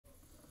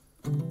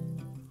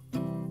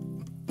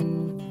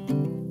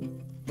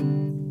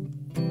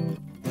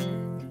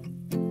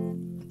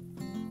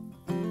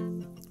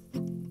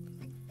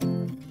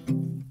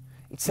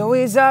It's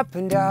always up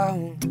and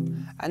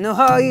down. I know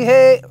how you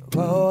hate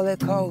roller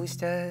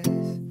coasters,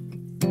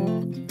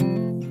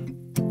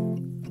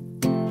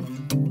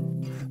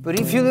 but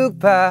if you look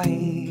back,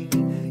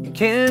 you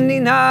can't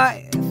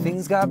deny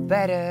things got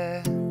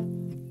better.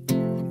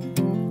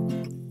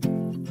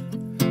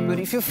 But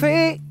if your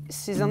face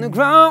is on the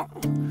ground,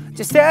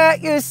 just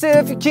ask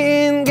yourself you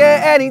can't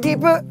get any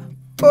deeper.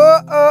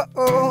 Oh, oh,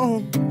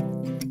 oh.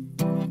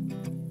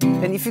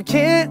 And if you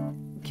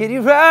can't get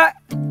it right,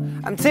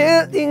 I'm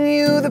telling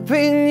you, the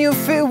pain you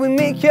feel will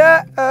make you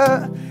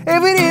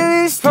every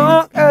day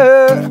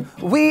stronger.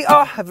 We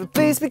all have a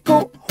place we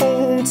go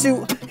home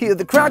to, heal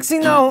the cracks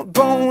in our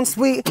bones.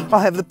 We all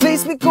have a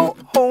place we go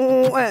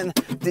home, and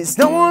there's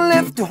no one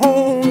left to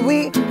hold.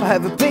 We all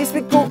have a place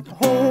we go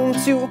home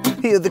to,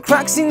 heal the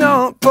cracks in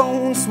our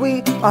bones.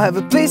 We all have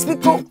a place we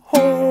go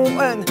home,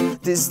 and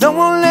there's no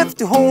one left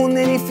to hold.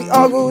 And if it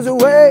all goes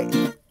away,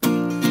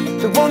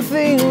 the one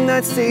thing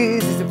that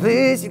stays is the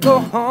place you go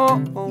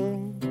home.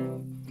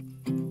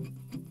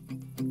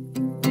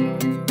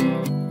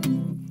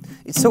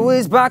 It's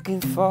always back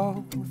and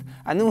forth.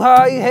 I know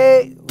how you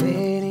hate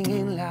waiting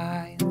in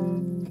line,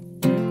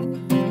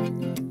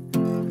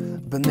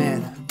 but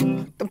man,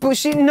 don't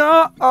push it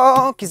no,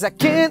 'cause I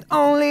can't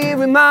only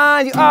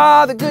remind you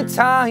all the good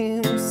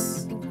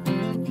times.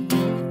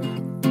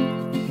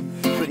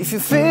 But if your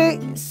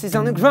face is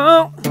on the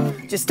ground,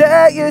 just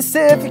tell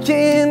yourself you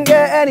can't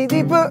get any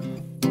deeper.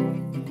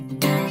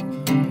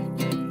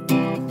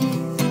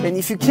 And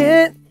if you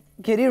can't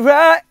get it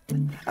right,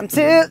 I'm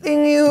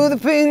telling you, the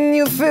pain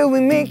you feel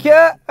will make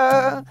you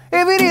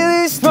every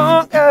day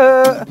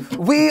stronger.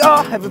 We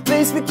all have a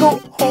place we go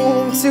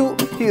home to,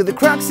 heal the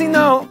cracks in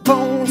our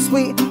bones.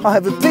 We all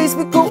have a place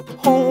we go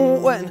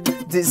home when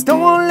there's no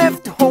one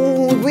left to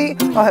hold. We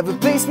all have a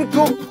place we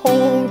go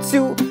home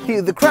to,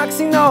 heal the cracks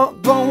in our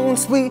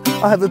bones. We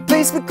all have a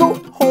place we go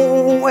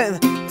home when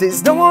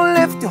there's no one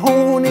left to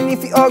hold. And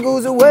if it all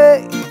goes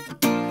away,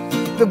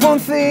 the one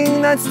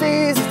thing that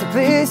stays is the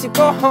place you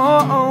go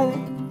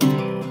home.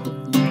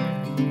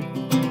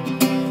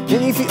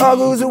 And if it all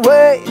goes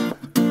away,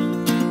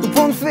 the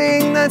one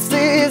thing that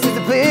stays is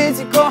the place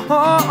you go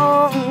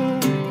home.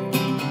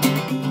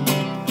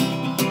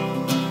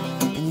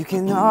 And you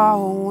can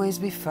always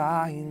be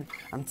fine.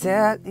 I'm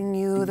telling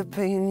you, the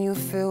pain you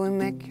feel will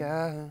make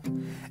you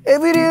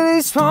every day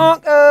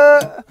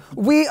stronger.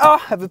 We all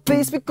have a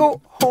place we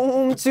go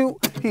home to,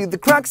 heal the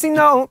cracks in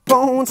our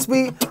bones.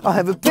 We all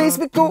have a place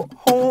we go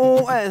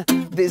home, and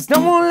there's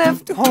no one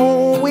left to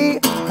hold. We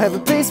all have a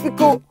place we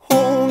go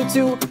home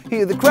to,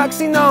 heal the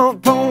cracks in our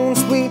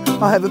bones. We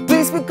all have a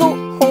place we go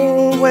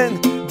home when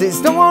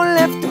there's no one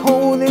left to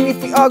hold. And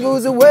if it all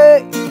goes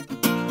away,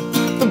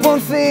 the one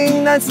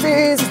thing that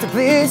stays is the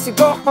place you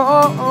go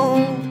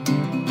home.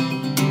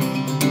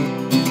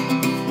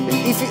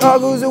 And if it all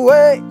goes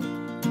away,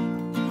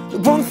 the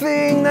one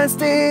thing that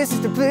stays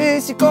is the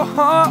place you go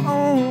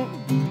home.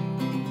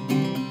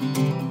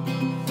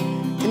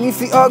 And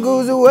if it all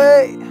goes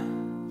away,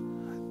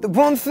 the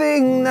one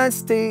thing that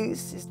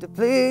stays is the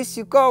place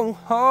you go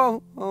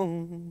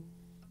home.